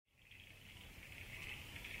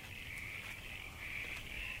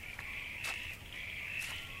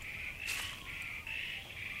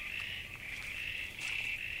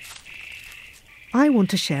I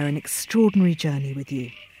want to share an extraordinary journey with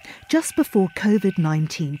you. Just before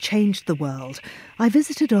COVID-19 changed the world, I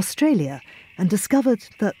visited Australia and discovered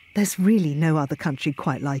that there's really no other country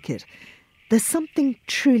quite like it. There's something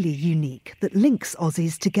truly unique that links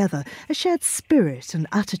Aussies together, a shared spirit and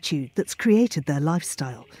attitude that's created their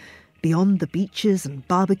lifestyle. Beyond the beaches and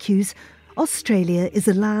barbecues, Australia is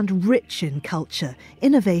a land rich in culture,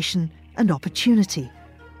 innovation and opportunity.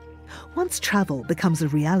 Once travel becomes a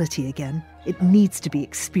reality again, it needs to be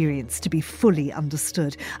experienced to be fully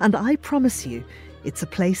understood. And I promise you, it's a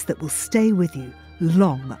place that will stay with you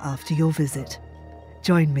long after your visit.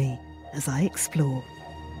 Join me as I explore.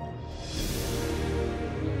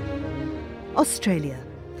 Australia,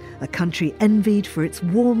 a country envied for its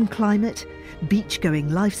warm climate,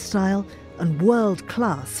 beach-going lifestyle and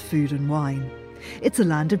world-class food and wine. It's a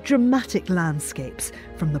land of dramatic landscapes,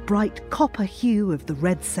 from the bright copper hue of the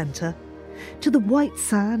red centre, to the white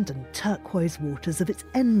sand and turquoise waters of its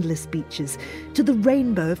endless beaches, to the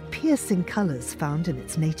rainbow of piercing colours found in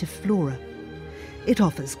its native flora. It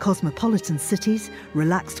offers cosmopolitan cities,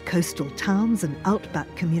 relaxed coastal towns and outback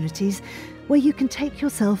communities where you can take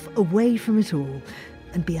yourself away from it all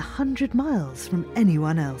and be 100 miles from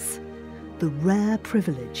anyone else. The rare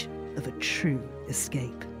privilege of a true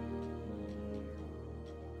escape.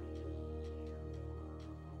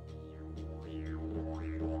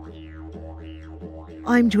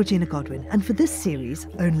 I'm Georgina Godwin, and for this series,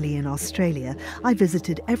 Only in Australia, I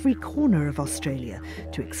visited every corner of Australia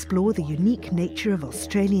to explore the unique nature of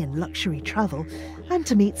Australian luxury travel and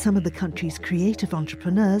to meet some of the country's creative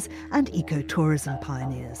entrepreneurs and ecotourism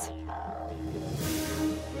pioneers.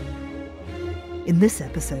 In this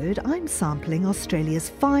episode, I'm sampling Australia's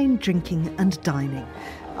fine drinking and dining.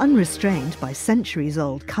 Unrestrained by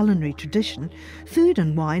centuries-old culinary tradition, food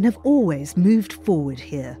and wine have always moved forward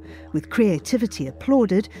here, with creativity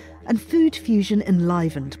applauded and food fusion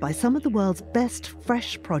enlivened by some of the world's best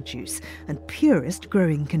fresh produce and purest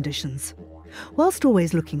growing conditions. Whilst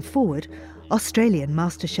always looking forward, Australian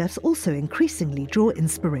master chefs also increasingly draw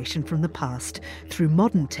inspiration from the past through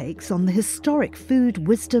modern takes on the historic food,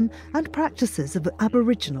 wisdom and practices of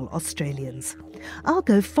Aboriginal Australians. I'll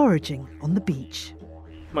go foraging on the beach.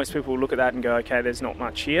 Most people will look at that and go, okay, there's not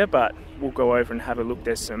much here, but we'll go over and have a look.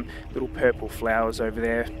 There's some little purple flowers over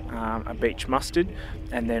there, a beach mustard,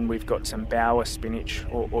 and then we've got some bower spinach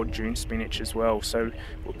or June spinach as well. So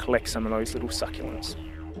we'll collect some of those little succulents.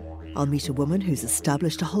 I'll meet a woman who's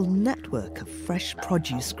established a whole network of fresh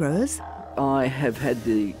produce growers. I have had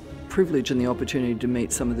the privilege and the opportunity to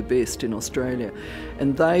meet some of the best in Australia,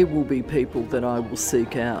 and they will be people that I will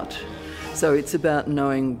seek out. So it's about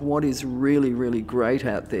knowing what is really, really great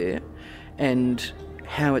out there and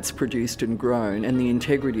how it's produced and grown and the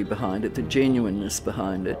integrity behind it, the genuineness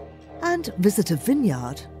behind it. And visit a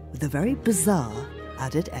vineyard with a very bizarre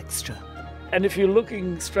added extra. And if you're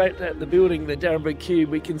looking straight at the building, the Darrenbrig Cube,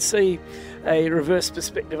 we can see a reverse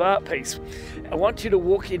perspective art piece. I want you to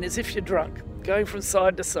walk in as if you're drunk, going from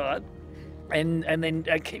side to side. And then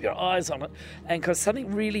keep your eyes on it, and because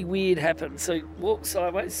something really weird happens. So walk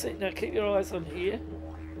sideways, now keep your eyes on here,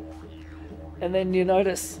 and then you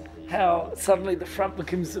notice how suddenly the front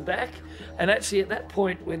becomes the back, and actually at that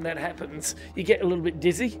point when that happens, you get a little bit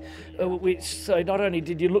dizzy, so not only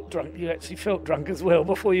did you look drunk, you actually felt drunk as well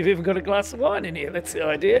before you've even got a glass of wine in here. That's the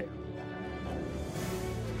idea.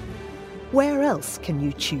 Where else can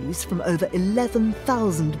you choose from over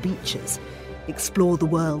 11,000 beaches? Explore the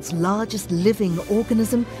world's largest living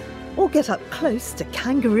organism, or get up close to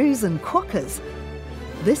kangaroos and quokkas.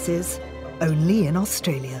 This is Only in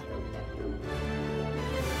Australia.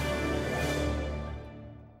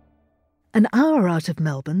 An hour out of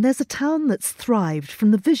Melbourne, there's a town that's thrived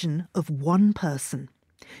from the vision of one person.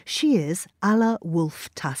 She is Alla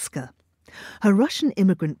Wolf-Tasker. Her Russian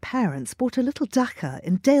immigrant parents bought a little dachau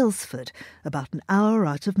in Daylesford, about an hour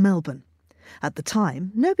out of Melbourne. At the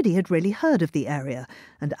time, nobody had really heard of the area,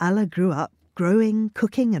 and Alla grew up growing,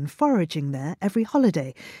 cooking and foraging there every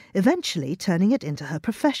holiday, eventually turning it into her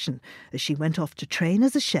profession as she went off to train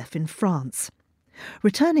as a chef in France.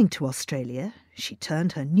 Returning to Australia, she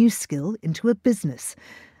turned her new skill into a business,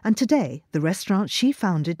 and today the restaurant she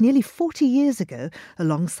founded nearly 40 years ago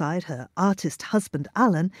alongside her artist husband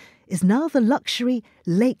Alan is now the luxury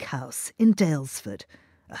Lake House in Daylesford,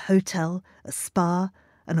 a hotel, a spa,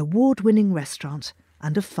 an award-winning restaurant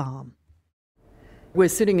and a farm. We're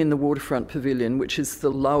sitting in the Waterfront Pavilion, which is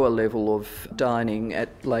the lower level of dining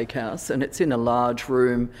at Lake House, and it's in a large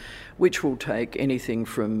room which will take anything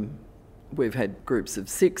from, we've had groups of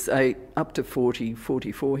 6, 8, up to 40,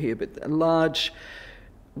 44 here, but a large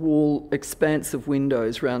wall, expanse of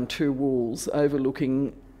windows round 2 walls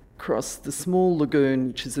overlooking across the small lagoon,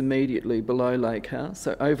 which is immediately below Lake House,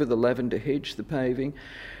 so over the lavender hedge, the paving,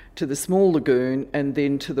 to the small lagoon, and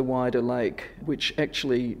then to the wider lake, which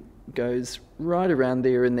actually goes right around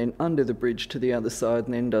there and then under the bridge to the other side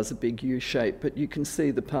and then does a big U shape. But you can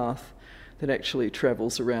see the path that actually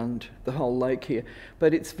travels around the whole lake here.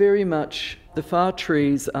 But it's very much, the far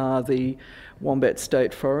trees are the Wombat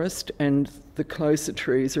State Forest, and the closer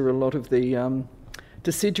trees are a lot of the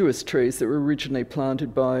deciduous trees that were originally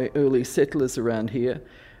planted by early settlers around here.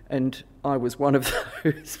 And I was one of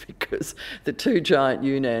those because the 2 giant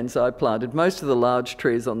Yunans I planted, most of the large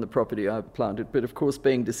trees on the property I planted, but of course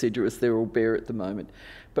being deciduous, they're all bare at the moment.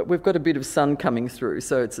 But we've got a bit of sun coming through,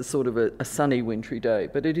 so it's a sort of a sunny wintry day,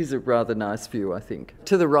 but it is a rather nice view, I think.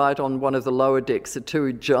 To the right on one of the lower decks are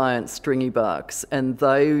 2 giant stringy barks, and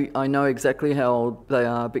I know exactly how old they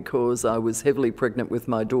are because I was heavily pregnant with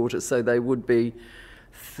my daughter, so they would be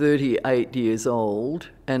 38 years old,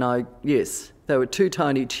 and they were 2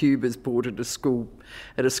 tiny tubers bought at a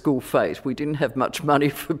school fete. We didn't have much money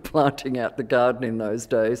for planting out the garden in those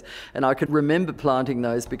days, and I could remember planting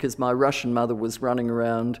those because my Russian mother was running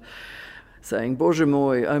around saying, Bože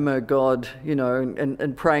moj, oh my God,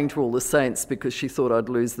 and praying to all the saints because she thought I'd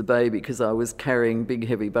lose the baby because I was carrying big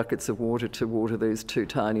heavy buckets of water to water these 2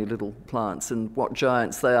 tiny little plants, and what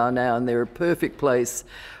giants they are now, and they're a perfect place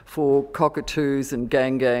for cockatoos and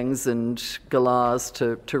gangangs and galahs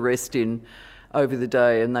to rest in over the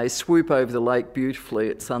day, and they swoop over the lake beautifully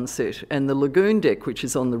at sunset. And the lagoon deck, which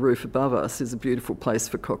is on the roof above us, is a beautiful place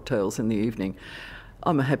for cocktails in the evening.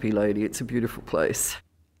 I'm a happy lady, it's a beautiful place.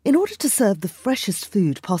 In order to serve the freshest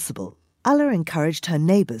food possible, Alla encouraged her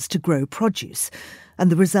neighbours to grow produce, and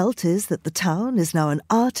the result is that the town is now an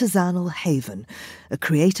artisanal haven, a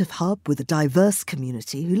creative hub with a diverse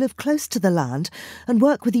community who live close to the land and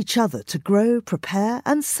work with each other to grow, prepare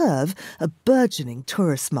and serve a burgeoning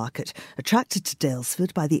tourist market attracted to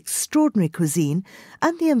Daylesford by the extraordinary cuisine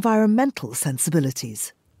and the environmental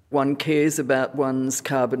sensibilities. One cares about one's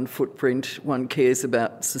carbon footprint, one cares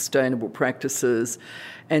about sustainable practices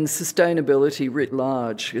and sustainability writ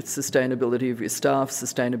large. It's sustainability of your staff,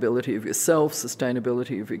 sustainability of yourself,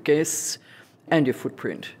 sustainability of your guests and your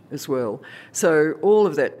footprint as well. So all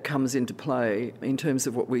of that comes into play in terms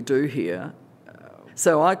of what we do here.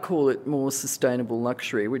 So I call it more sustainable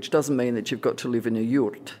luxury, which doesn't mean that you've got to live in a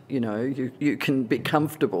yurt, you can be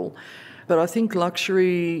comfortable. But I think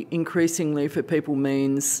luxury increasingly for people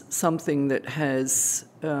means something that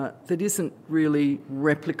that isn't really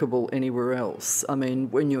replicable anywhere else. I mean,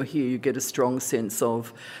 when you're here, you get a strong sense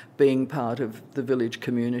of being part of the village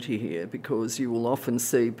community here, because you will often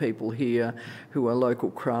see people here who are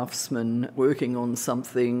local craftsmen working on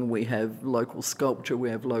something. We have local sculpture, we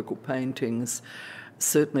have local paintings.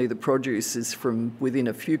 Certainly the produce is from within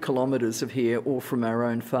a few kilometres of here or from our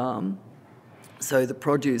own farm. So the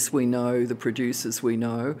produce we know, the producers we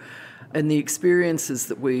know, and the experiences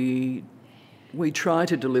that we try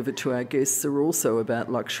to deliver to our guests are also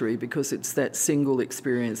about luxury, because it's that single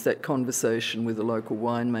experience, that conversation with a local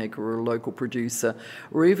winemaker or a local producer,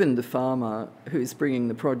 or even the farmer who's bringing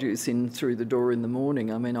the produce in through the door in the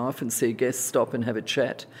morning. I mean, I often see guests stop and have a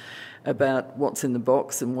chat about what's in the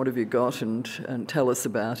box and what have you got and tell us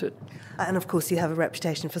about it. And of course you have a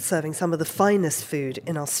reputation for serving some of the finest food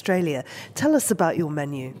in Australia. Tell us about your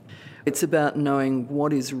menu. It's about knowing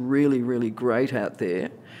what is really, really great out there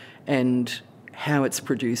and how it's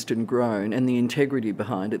produced and grown, and the integrity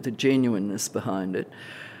behind it, the genuineness behind it,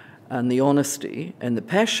 and the honesty and the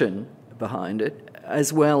passion behind it,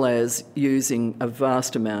 as well as using a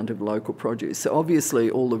vast amount of local produce. So obviously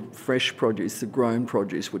all the fresh produce, the grown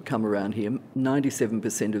produce would come around here.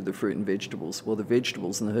 97% of the fruit and vegetables, well, the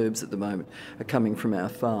vegetables and the herbs at the moment are coming from our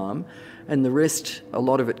farm, and the rest, a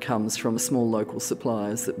lot of it comes from small local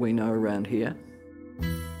suppliers that we know around here.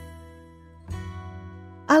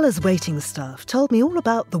 Alla's waiting staff told me all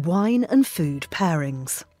about the wine and food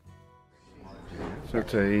pairings. So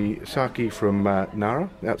it's a sake from Nara,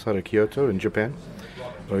 outside of Kyoto in Japan,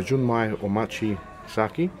 or a Junmai Omachi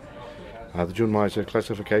sake. The Junmai is a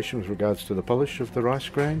classification with regards to the polish of the rice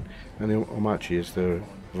grain, and the Omachi is the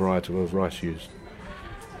variety of rice used.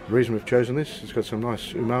 The reason we've chosen this, it's got some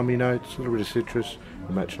nice umami notes, a little bit of citrus,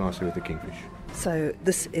 and match nicely with the kingfish. So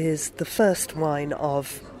this is the first wine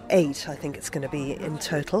of 8, I think it's going to be in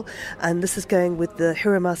total, and this is going with the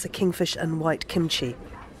Hiramasa kingfish and white kimchi.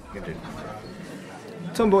 Indeed.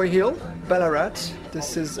 Tomboy Hill, Ballarat.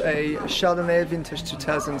 This is a Chardonnay vintage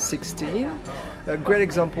 2016. A great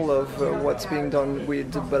example of what's being done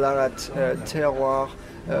with the Ballarat terroir,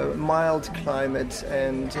 mild climate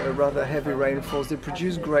and rather heavy rainfalls. They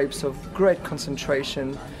produce grapes of great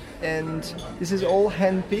concentration, and this is all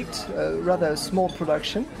hand-picked, rather a small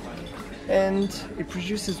production, and it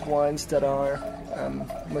produces wines that are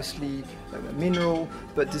mostly mineral,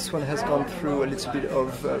 but this one has gone through a little bit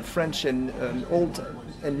of French and old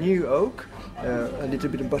and new oak, a little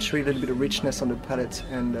bit of butchery, a little bit of richness on the palate,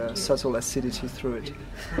 and subtle acidity through it.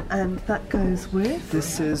 And that goes with?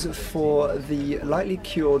 This is for the lightly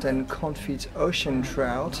cured and confit ocean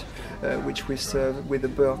trout, which we serve with the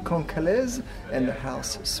beurre cancalaise and the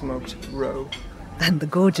house smoked roe. And the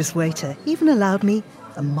gorgeous waiter even allowed me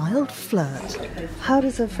a mild flirt. How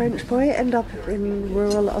does a French boy end up in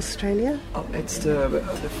rural Australia? Oh, it's the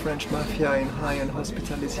French mafia in high-end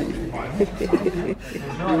hospitality. You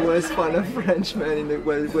always find a Frenchman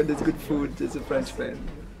when there's good food, there's a Frenchman.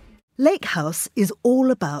 Lake House is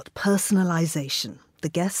all about personalisation. The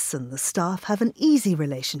guests and the staff have an easy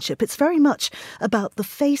relationship. It's very much about the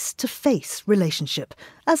face-to-face relationship,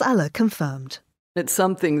 as Alla confirmed. It's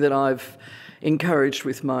something that I've encouraged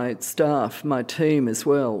with my staff, my team as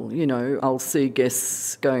well. You know, I'll see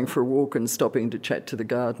guests going for a walk and stopping to chat to the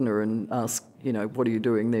gardener and ask, you know, what are you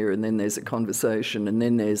doing there? And then there's a conversation, and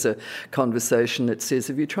then there's a conversation that says,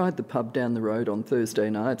 have you tried the pub down the road on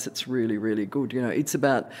Thursday nights? It's really, really good. You know, it's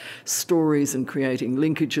about stories and creating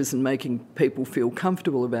linkages and making people feel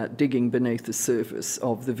comfortable about digging beneath the surface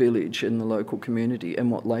of the village and the local community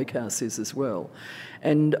and what Lake House is as well.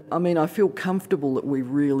 And I mean, I feel comfortable that we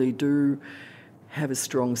really do have a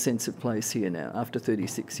strong sense of place here now after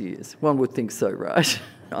 36 years. One would think so, right?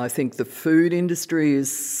 I think the food industry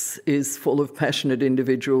is full of passionate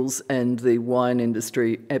individuals, and the wine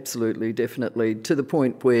industry absolutely, definitely, to the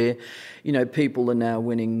point where, you know, people are now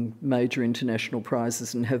winning major international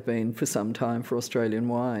prizes and have been for some time for Australian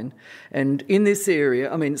wine. And in this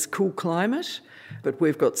area, I mean, it's a cool climate, but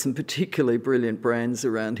we've got some particularly brilliant brands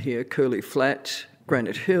around here, Curly Flat,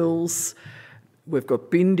 Granite Hills. We've got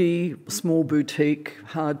Bindi, small boutique,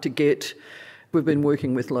 hard to get. We've been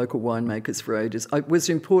working with local winemakers for ages. It was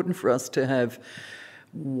important for us to have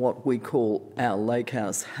what we call our Lake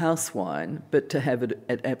House house wine, but to have it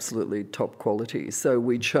at absolutely top quality. So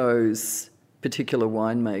we chose particular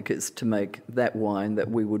winemakers to make that wine that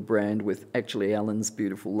we would brand with actually Alan's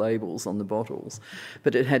beautiful labels on the bottles.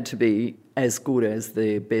 But it had to be as good as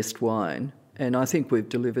their best wine, and I think we've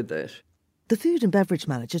delivered that. The food and beverage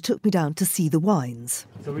manager took me down to see the wines.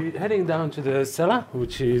 So we're heading down to the cellar,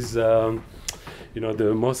 which is, the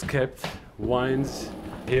most kept wines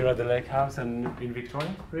here at the Lake House and in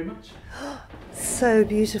Victoria, pretty much. So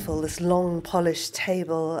beautiful, this long polished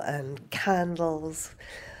table and candles.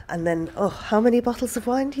 And then, how many bottles of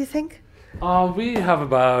wine do you think? We have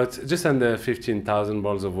about just under 15,000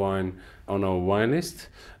 bottles of wine on our wine list,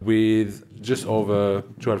 with just over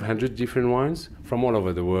 1,200 different wines from all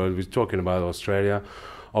over the world. We're talking about Australia,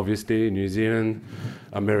 obviously, New Zealand,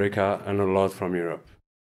 America, and a lot from Europe.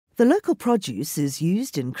 The local produce is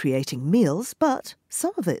used in creating meals, but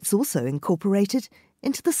some of it's also incorporated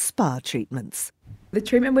into the spa treatments. The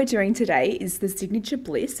treatment we're doing today is the Signature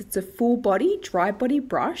Bliss. It's a full body, dry body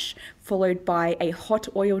brush, followed by a hot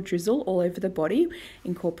oil drizzle all over the body,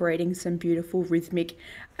 incorporating some beautiful rhythmic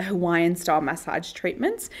Hawaiian style massage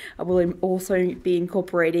treatments. We'll also be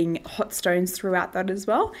incorporating hot stones throughout that as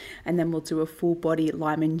well. And then we'll do a full body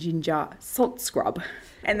lime and ginger salt scrub.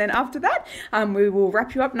 And then after that, we will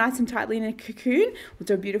wrap you up nice and tightly in a cocoon. We'll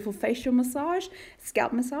do a beautiful facial massage,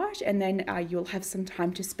 scalp massage, and then you'll have some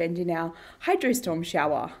time to spend in our Hydrostorm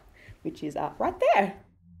shower, which is right there.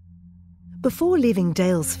 Before leaving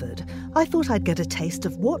Daylesford, I thought I'd get a taste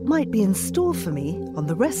of what might be in store for me on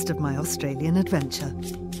the rest of my Australian adventure.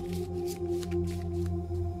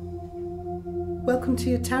 Welcome to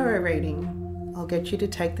your tarot reading. I'll get you to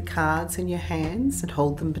take the cards in your hands and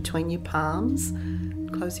hold them between your palms.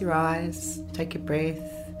 Close your eyes, take a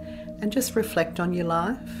breath, and just reflect on your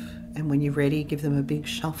life. And when you're ready, give them a big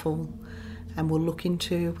shuffle, and we'll look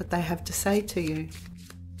into what they have to say to you.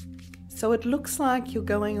 So it looks like you're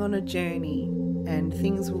going on a journey, and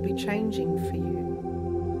things will be changing for you.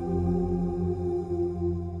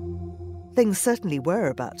 Things certainly were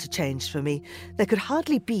about to change for me. There could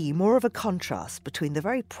hardly be more of a contrast between the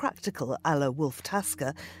very practical Alla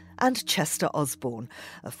Wolf-Tasker and Chester Osborne,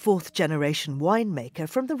 a fourth-generation winemaker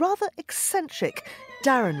from the rather eccentric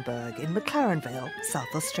Darrenburg in McLaren Vale,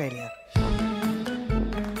 South Australia.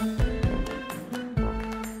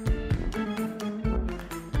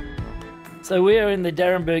 So we are in the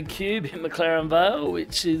Darrenburg Cube in McLaren Vale,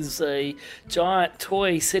 which is a giant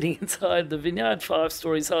toy sitting inside the vineyard, 5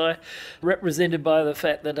 stories high, represented by the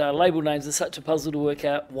fact that label names are such a puzzle to work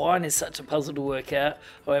out, wine is such a puzzle to work out.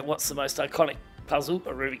 I mean, what's the most iconic puzzle,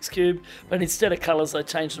 a Rubik's Cube, but instead of colours I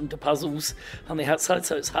changed them to puzzles on the outside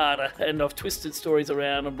so it's harder, and I've twisted stories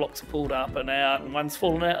around and blocks are pulled up and out and one's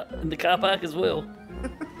fallen out in the car park as well.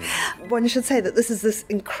 One should say that this is this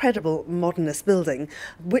incredible modernist building,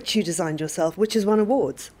 which you designed yourself, which has won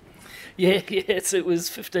awards. Yes, it was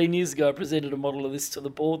 15 years ago I presented a model of this to the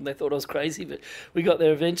board and they thought I was crazy, but we got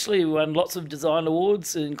there eventually. We won lots of design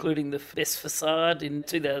awards, including the Best Facade in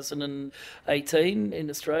 2018 in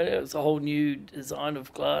Australia. It was a whole new design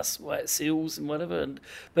of glass, way it seals and whatever.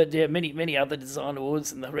 But many other design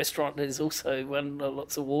awards, and the restaurant has also won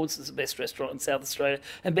lots of awards as the best restaurant in South Australia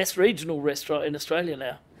and best regional restaurant in Australia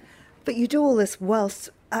now. But you do all this whilst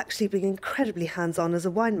actually being incredibly hands-on as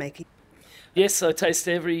a winemaker. Yes, I taste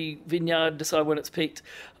every vineyard, decide when it's picked.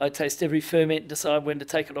 I taste every ferment, decide when to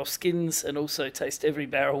take it off skins, and also taste every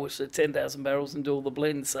barrel, which are 10,000 barrels, and do all the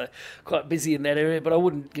blends. So quite busy in that area, but I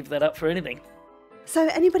wouldn't give that up for anything. So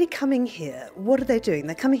anybody coming here, what are they doing?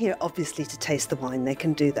 They're coming here obviously to taste the wine. They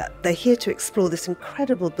can do that. They're here to explore this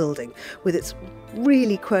incredible building with its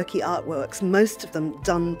really quirky artworks, most of them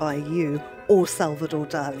done by you or Salvador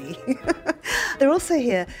Dali. They're also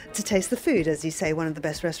here to taste the food, as you say, one of the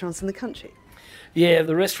best restaurants in the country. Yeah,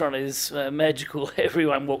 the restaurant is magical.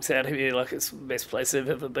 Everyone walks out of here like it's the best place they've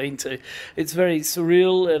ever been to. It's very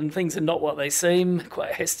surreal and things are not what they seem,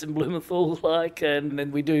 quite Heston Blumenthal-like. And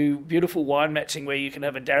then we do beautiful wine matching where you can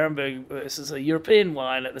have a d'Arenberg versus a European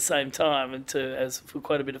wine at the same time, and for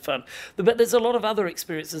quite a bit of fun. But there's a lot of other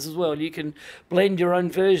experiences as well. You can blend your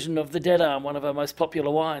own version of the Dedarm, one of our most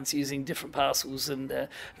popular wines, using different parcels and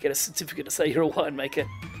get a certificate to say you're a winemaker.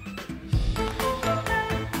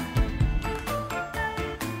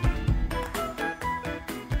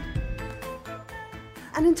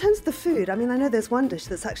 And in terms of the food, I mean, I know there's one dish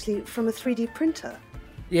that's actually from a 3D printer.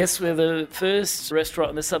 Yes, we're the first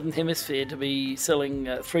restaurant in the Southern Hemisphere to be selling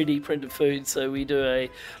 3D printed food. So we do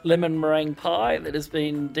a lemon meringue pie that has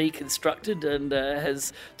been deconstructed and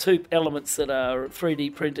has two elements that are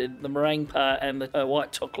 3D printed, the meringue part and the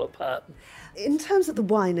white chocolate part. In terms of the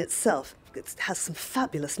wine itself, it has some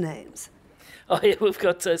fabulous names. Oh yeah, we've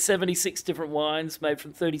got 76 different wines made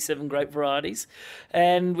from 37 grape varieties,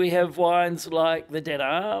 and we have wines like the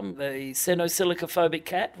Dedarm, the Cenosillicophobic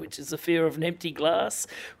cat, which is the fear of an empty glass,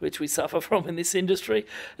 which we suffer from in this industry,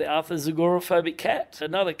 the Arthur Zagoraphobic cat,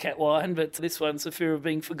 another cat wine, but this one's the fear of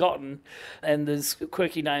being forgotten, and there's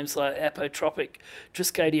quirky names like Apotropic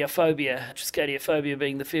Triskadiophobia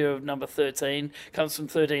being the fear of number 13, comes from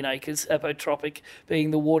 13 acres, Apotropic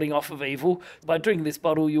being the warding off of evil. By drinking this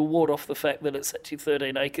bottle, you'll ward off the fact that it's actually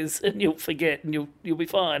 13 acres and you'll forget and you'll be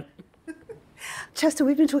fine. Chester,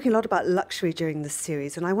 we've been talking a lot about luxury during this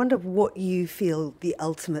series, and I wonder what you feel the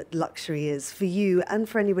ultimate luxury is for you and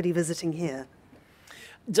for anybody visiting here.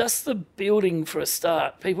 Just the building for a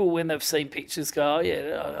start. People, when they've seen pictures, go, oh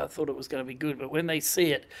yeah, I thought it was going to be good. But when they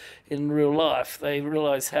see it in real life, they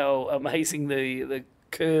realise how amazing the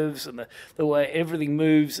curves and the way everything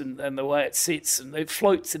moves and the way it sits, and it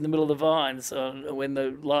floats in the middle of the vines when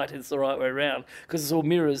the light is the right way around, because it's all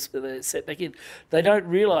mirrors that are set back in. They don't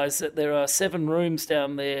realise that there are 7 rooms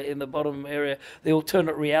down there in the bottom area, the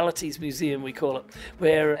Alternate Realities Museum we call it,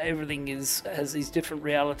 where everything has these different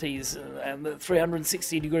realities, and the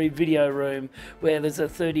 360-degree video room where there's a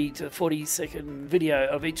 30 to 40 second video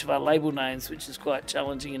of each of our label names, which is quite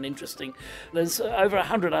challenging and interesting. There's over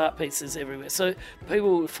 100 art pieces everywhere, so people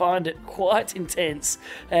find it quite intense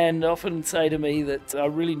and often say to me that I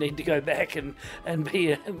really need to go back and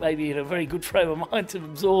be maybe in a very good frame of mind to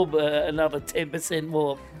absorb another 10%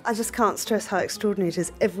 more. I just can't stress how extraordinary it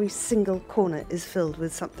is. Every single corner is filled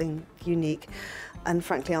with something unique. And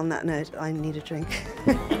frankly, on that note, I need a drink.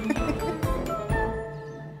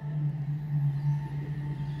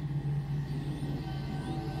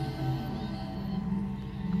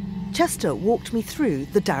 Chester walked me through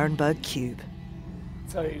the d'Arenberg Cube.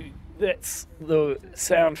 So that's the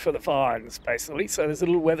sound for the vines, basically. So there's a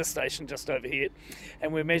little weather station just over here,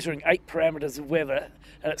 and we're measuring 8 parameters of weather,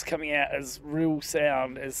 and it's coming out as real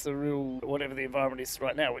sound, as the real whatever the environment is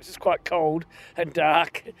right now, which is quite cold and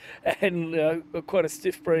dark and quite a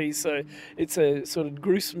stiff breeze. So it's a sort of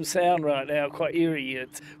gruesome sound right now, quite eerie.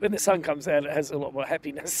 When the sun comes out, it has a lot more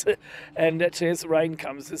happiness. And actually, as the rain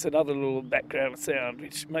comes, there's another little background sound,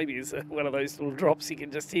 which maybe is one of those little drops you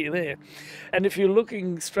can just hear there. And if you're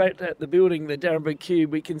looking straight at the building, the d'Arenberg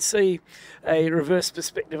Cube, we can see a reverse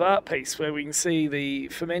perspective art piece where we can see the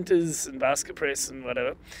fermenters and basket press and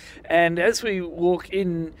whatever. And as we walk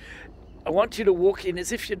in, I want you to walk in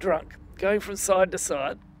as if you're drunk, going from side to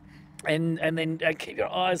side, and then keep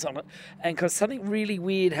your eyes on it. And because something really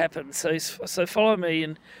weird happens, so follow me,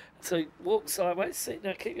 and so walk sideways.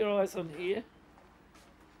 Now keep your eyes on here.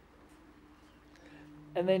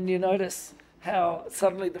 and then you notice how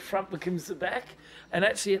suddenly the front becomes the back. And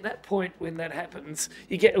actually at that point when that happens,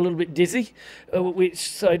 you get a little bit dizzy,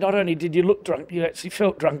 so not only did you look drunk, you actually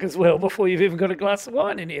felt drunk as well before you've even got a glass of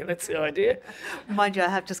wine in here. That's the idea. Mind you, I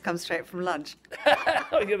have just come straight from lunch.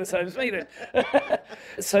 You're the same as me then.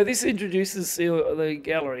 So this introduces the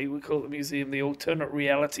gallery, we call it the museum, the Alternate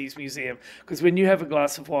Realities Museum, because when you have a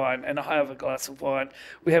glass of wine and I have a glass of wine,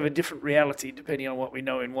 we have a different reality depending on what we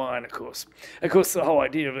know in wine, of course. Of course, the whole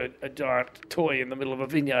idea of a giant toy in the middle of a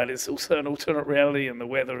vineyard is also an alternate reality, and the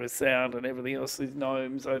weather is sound and everything else, these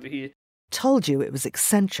gnomes over here. Told you it was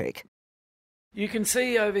eccentric. You can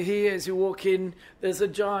see over here as you walk in, there's a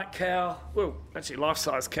giant cow, well, actually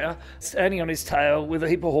life-size cow, standing on his tail with a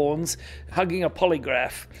heap of horns, hugging a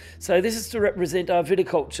polygraph. So this is to represent our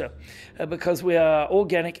viticulture, because we are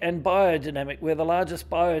organic and biodynamic. We're the largest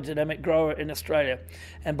biodynamic grower in Australia.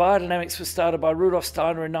 And biodynamics was started by Rudolf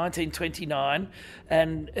Steiner in 1929,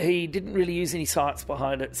 and he didn't really use any science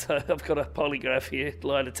behind it. So I've got a polygraph here,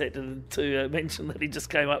 lie detector, to mention that he just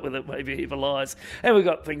came up with it, maybe a heap of lies. And we've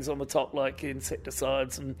got things on the top like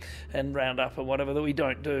insecticides and Roundup and whatever that we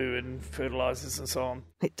don't do, and fertilisers and so on.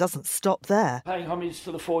 It doesn't stop there. Paying homage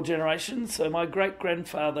to the 4 generations. So my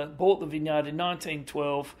great-grandfather bought the vineyard in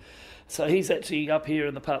 1912. So he's actually up here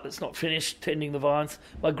in the part that's not finished, tending the vines.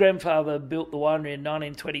 My grandfather built the winery in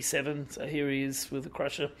 1927, so here he is with the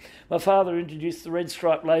crusher. My father introduced the red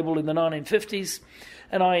stripe label in the 1950s,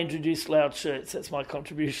 and I introduced loud shirts. That's my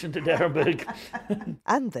contribution to D'Arenberg.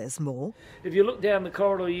 And there's more. If you look down the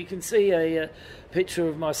corridor, you can see a picture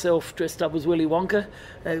of myself dressed up as Willy Wonka.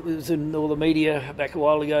 It was in all the media back a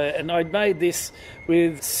while ago, and I'd made this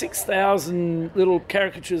with 6,000 little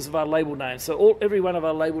caricatures of our label names. So every one of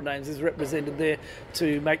our label names is represented there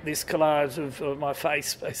to make this collage of my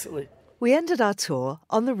face, basically. We ended our tour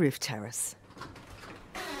on the roof terrace.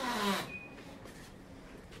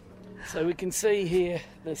 So we can see here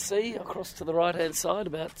the sea across to the right-hand side,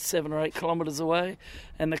 about 7 or 8 kilometres away,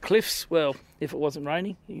 and the cliffs. Well, if it wasn't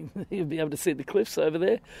raining, you'd be able to see the cliffs over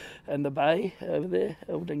there, and the bay over there,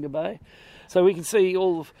 Aldinga Bay. So we can see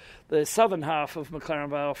all of the southern half of McLaren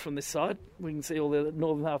Vale from this side. We can see all the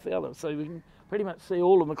northern half of the other. So we can pretty much see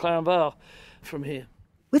all of McLaren Vale from here.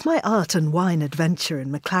 With my art and wine adventure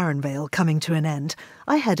in McLaren Vale coming to an end,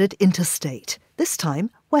 I headed interstate, this time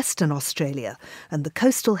Western Australia, and the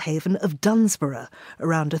coastal haven of Dunsborough,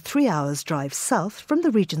 around a 3 hours drive south from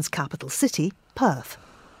the region's capital city, Perth.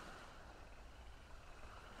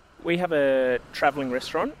 We have a travelling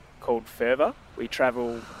restaurant called Fervour. We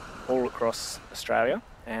travel all across Australia,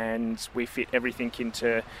 and we fit everything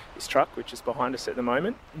into this truck, which is behind us at the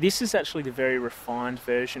moment. This is actually the very refined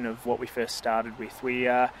version of what we first started with. We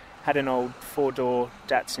had an old 4-door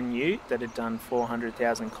Datsun Ute that had done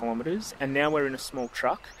 400,000 kilometres, and now we're in a small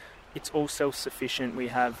truck. It's all self-sufficient. We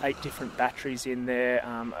have 8 different batteries in there,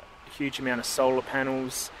 a huge amount of solar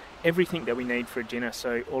panels, everything that we need for a dinner.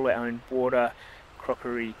 So all our own water,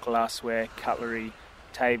 crockery, glassware, cutlery,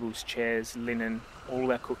 tables, chairs, linen,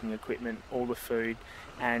 all our cooking equipment, all the food.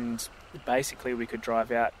 And basically we could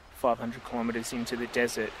drive out 500 kilometres into the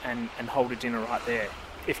desert and hold a dinner right there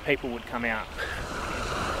if people would come out.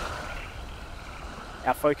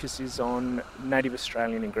 Our focus is on native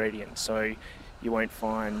Australian ingredients, so you won't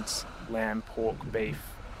find lamb, pork, beef,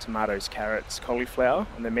 tomatoes, carrots, cauliflower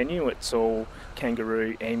on the menu. It's all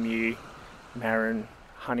kangaroo, emu, marron,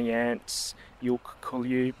 honey ants, yolk,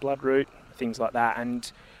 curlew, bloodroot, things like that.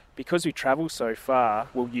 And because we travel so far,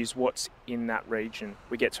 we'll use what's in that region.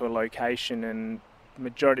 We get to a location, and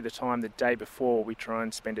majority of the time, the day before, we try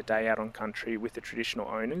and spend a day out on country with the traditional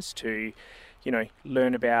owners to,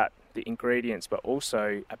 learn about the ingredients, but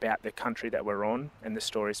also about the country that we're on and the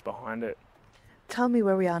stories behind it. Tell me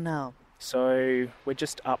where we are now. So we're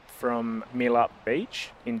just up from Meelup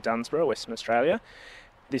Beach in Dunsborough, Western Australia.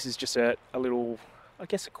 This is just a little, a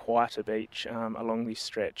quieter beach along this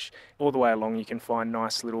stretch. All the way along you can find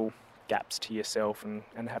nice little gaps to yourself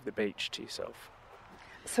and have the beach to yourself.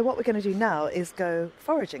 So what we're going to do now is go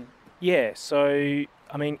foraging. Yeah, so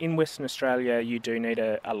in Western Australia you do need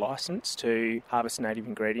a licence to harvest native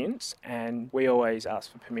ingredients, and we always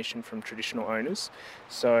ask for permission from traditional owners.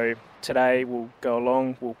 So today we'll go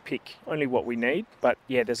along, we'll pick only what we need, but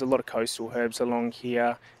yeah, there's a lot of coastal herbs along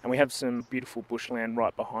here, and we have some beautiful bushland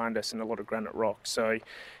right behind us and a lot of granite rock. So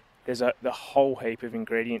there's the whole heap of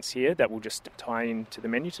ingredients here that will just tie into the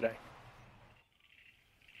menu today.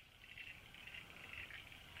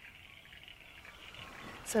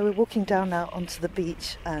 So we're walking down now onto the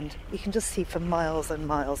beach, and you can just see for miles and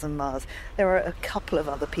miles and miles. There are a couple of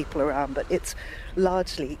other people around, but it's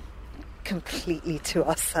largely completely to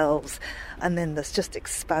ourselves, and then there's just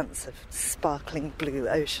expanse of sparkling blue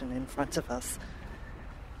ocean in front of us.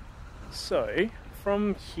 So,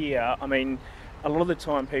 from here, I mean, a lot of the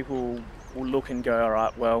time people will look and go, all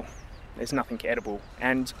right, well, there's nothing edible.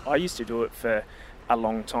 And I used to do it for a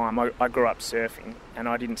long time. I grew up surfing, and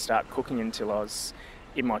I didn't start cooking until I was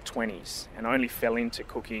in my 20s, and I only fell into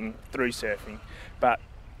cooking through surfing. But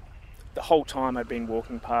the whole time I'd been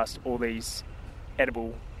walking past all these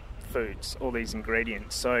edible foods, all these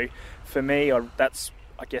ingredients. So for me, that's,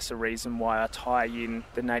 I guess, a reason why I tie in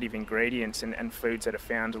the native ingredients and foods that are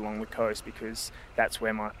found along the coast, because that's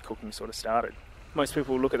where my cooking sort of started. Most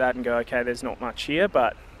people will look at that and go, okay, there's not much here,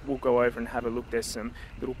 but we'll go over and have a look. There's some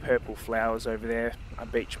little purple flowers over there, a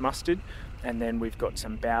beach mustard, and then we've got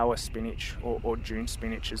some bower spinach or June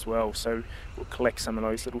spinach as well. So we'll collect some of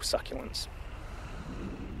those little succulents.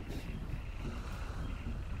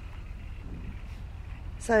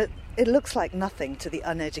 So it looks like nothing to the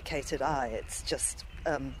uneducated eye. It's just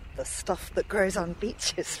the stuff that grows on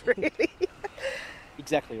beaches, really.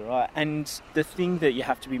 Exactly right. And the thing that you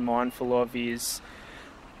have to be mindful of is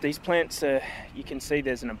these plants are, you can see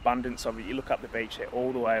there's an abundance of it. You look up the beach, they're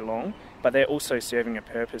all the way along, but they're also serving a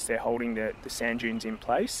purpose. They're holding the sand dunes in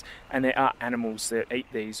place, and there are animals that eat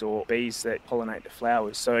these, or bees that pollinate the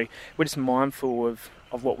flowers. So we're just mindful of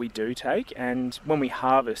what we do take, and when we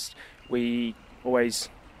harvest, we always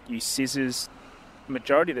use scissors.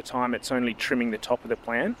 Majority of the time it's only trimming the top of the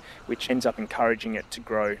plant, which ends up encouraging it to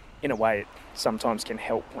grow. In a way, it sometimes can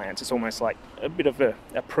help plants. It's almost like a bit of a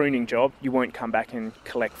pruning job. You won't come back and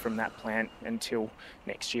collect from that plant until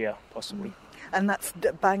next year, possibly. And that's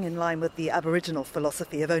bang in line with the Aboriginal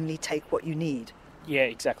philosophy of only take what you need. Yeah,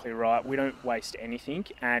 exactly right. We don't waste anything,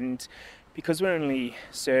 and because we're only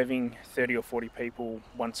serving 30 or 40 people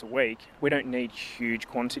once a week, we don't need huge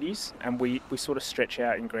quantities, and we sort of stretch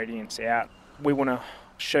our ingredients out. We want to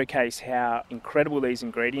showcase how incredible these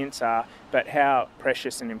ingredients are, but how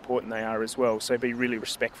precious and important they are as well. So be really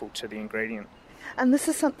respectful to the ingredient. And this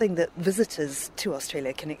is something that visitors to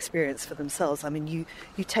Australia can experience for themselves. I mean, you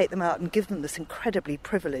take them out and give them this incredibly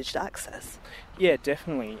privileged access. Yeah,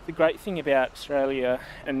 definitely. The great thing about Australia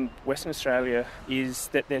and Western Australia is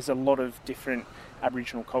that there's a lot of different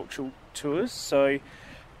Aboriginal cultural tours. So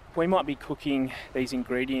we might be cooking these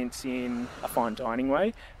ingredients in a fine dining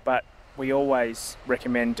way, but we always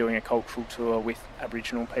recommend doing a cultural tour with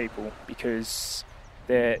Aboriginal people, because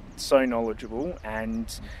they're so knowledgeable,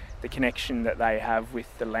 and the connection that they have with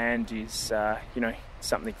the land is,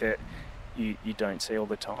 something that you don't see all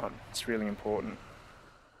the time. It's really important.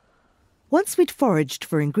 Once we'd foraged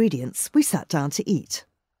for ingredients, we sat down to eat.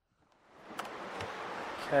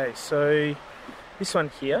 Okay, so this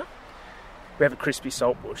one here, we have a crispy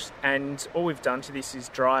saltbush, and all we've done to this is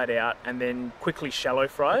dry it out and then quickly shallow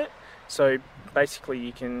fry it. So basically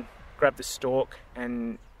you can grab the stalk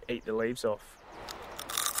and eat the leaves off.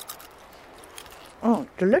 Oh,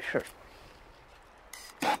 delicious.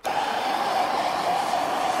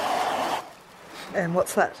 And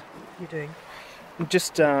what's that you're doing? I'm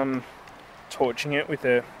just torching it with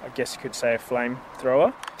I guess you could say, a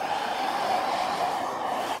flamethrower.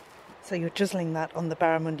 So you're drizzling that on the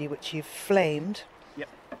barramundi which you've flamed. Yep.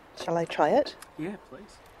 Shall I try it? Yeah,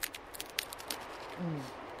 please.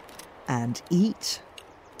 And eat.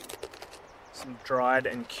 Some dried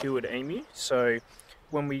and cured emu. So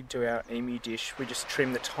when we do our emu dish, we just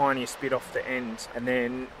trim the tiniest bit off the end, and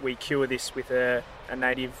then we cure this with a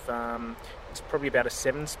native, it's probably about a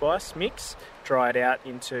 7-spice mix, dry it out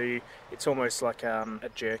into, it's almost like a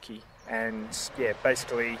jerky. And yeah,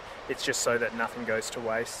 basically it's just so that nothing goes to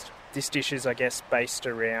waste. This dish is, I guess, based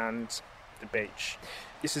around the beach.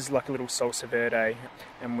 This is like a little salsa verde,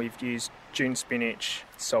 and we've used June spinach,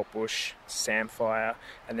 saltbush, samphire,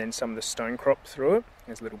 and then some of the stone crop through it.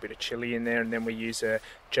 There's a little bit of chilli in there, and then we use a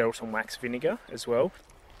Geraldton wax vinegar as well.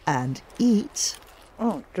 And eat.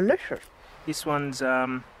 Oh, delicious. This one's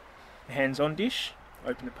a hands-on dish.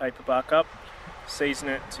 Open the paper bark up, season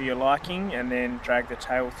it to your liking, and then drag the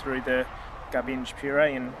tail through the garbage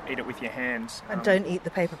puree and eat it with your hands. And don't eat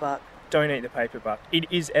the paper bark. Don't eat the paper bark.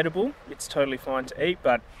 It is edible. It's totally fine to eat,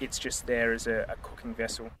 but it's just there as a cooking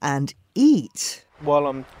vessel. And eat. While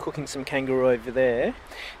I'm cooking some kangaroo over there,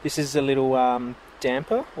 this is a little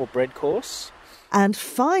damper or bread course. And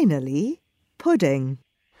finally, pudding.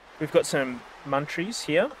 We've got some muntries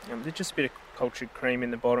here. There's just a bit of cultured cream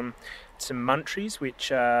in the bottom. Some muntries,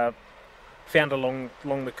 which are found along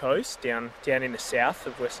the coast, down in the south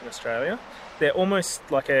of Western Australia. They're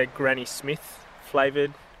almost like a Granny Smith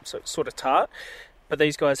flavoured sort of tart, But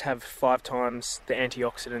these guys have 5 times the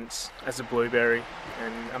antioxidants as a blueberry.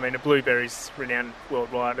 And I mean, a blueberry is renowned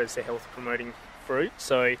worldwide as a health-promoting fruit.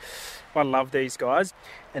 So I love these guys.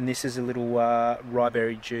 And this is a little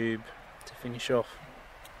ryeberry jube to finish off.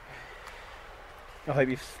 I hope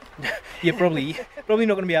you're probably not going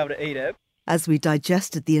to be able to eat it. As we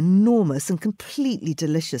digested the enormous and completely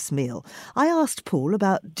delicious meal, I asked Paul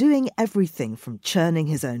about doing everything from churning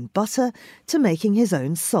his own butter to making his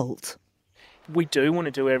own salt. We do want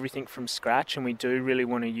to do everything from scratch, and we do really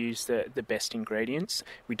want to use the best ingredients.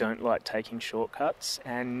 We don't like taking shortcuts,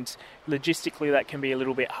 and logistically that can be a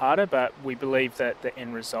little bit harder, but we believe that the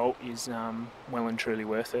end result is well and truly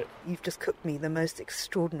worth it. You've just cooked me the most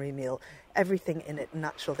extraordinary meal. Everything in it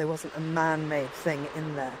natural. There wasn't a man-made thing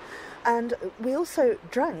in there. And we also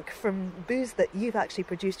drank from booze that you've actually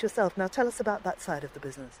produced yourself. Now tell us about that side of the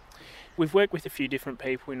business. We've worked with a few different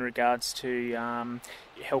people in regards to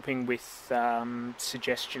helping with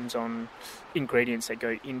suggestions on ingredients that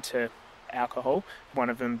go into alcohol. One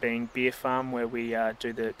of them being Beer Farm, where we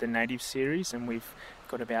do the Native series, and we've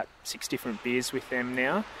got about 6 different beers with them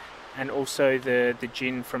now. And also the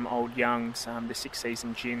gin from Old Young's, the 6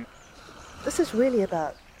 Season gin. This is really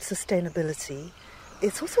about sustainability.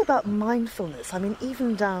 It's also about mindfulness. I mean,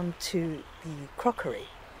 even down to the crockery.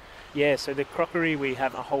 Yeah, so the crockery, we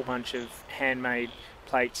have a whole bunch of handmade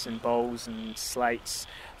plates and bowls and slates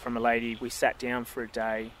from a lady. We sat down for a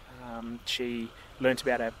day. She learnt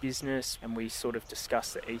about our business and we sort of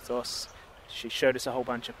discussed the ethos. She showed us a whole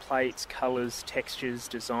bunch of plates, colours, textures,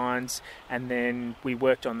 designs, and then we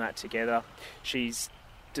worked on that together. She's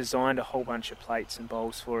designed a whole bunch of plates and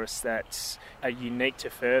bowls for us that are unique to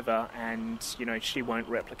Further, and she won't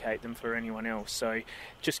replicate them for anyone else. So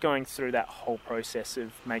just going through that whole process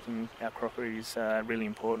of making our crockery is really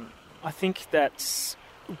important. I think that's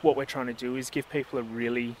what we're trying to do, is give people a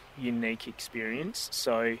really unique experience.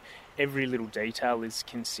 So every little detail is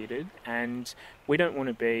considered, and we don't want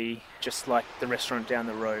to be just like the restaurant down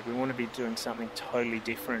the road. We want to be doing something totally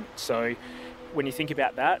different. So when you think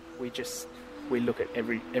about that, we look at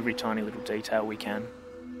every tiny little detail we can.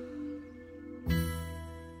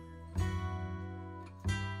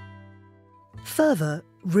 Further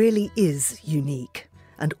really is unique,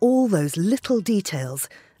 and all those little details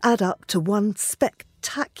add up to one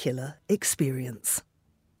spectacular experience.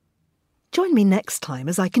 Join me next time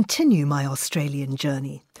as I continue my Australian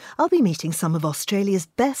journey. I'll be meeting some of Australia's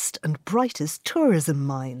best and brightest tourism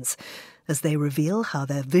minds as they reveal how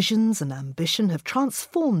their visions and ambition have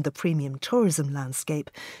transformed the premium tourism landscape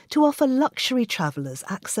to offer luxury travellers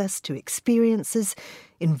access to experiences,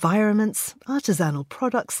 environments, artisanal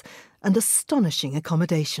products and astonishing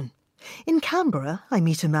accommodation. In Canberra, I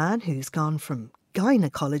meet a man who's gone from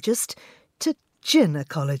gynaecologist to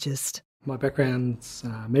gynecologist. My background's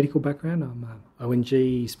medical background. I'm an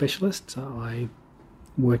ONG specialist. I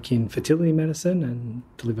work in fertility medicine and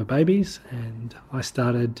deliver babies, and I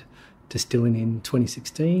started distilling in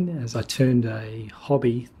 2016 as I turned a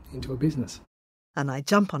hobby into a business. And I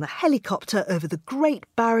jump on a helicopter over the Great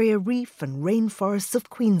Barrier Reef and rainforests of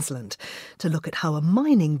Queensland to look at how a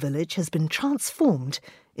mining village has been transformed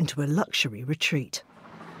into a luxury retreat.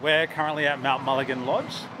 We're currently at Mount Mulligan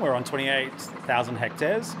Lodge. We're on 28,000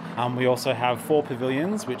 hectares. We also have 4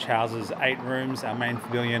 pavilions, which houses 8 rooms, our main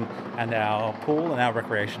pavilion and our pool and our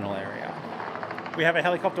recreational area. We have a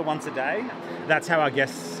helicopter once a day. That's how our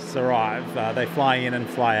guests arrive. They fly in and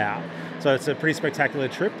fly out. So it's a pretty spectacular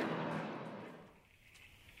trip.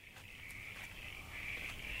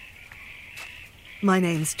 My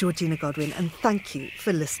name's Georgina Godwin, and thank you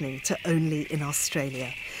for listening to Only in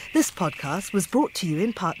Australia. This podcast was brought to you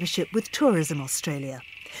in partnership with Tourism Australia.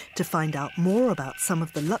 To find out more about some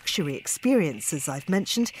of the luxury experiences I've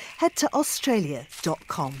mentioned, head to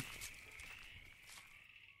australia.com.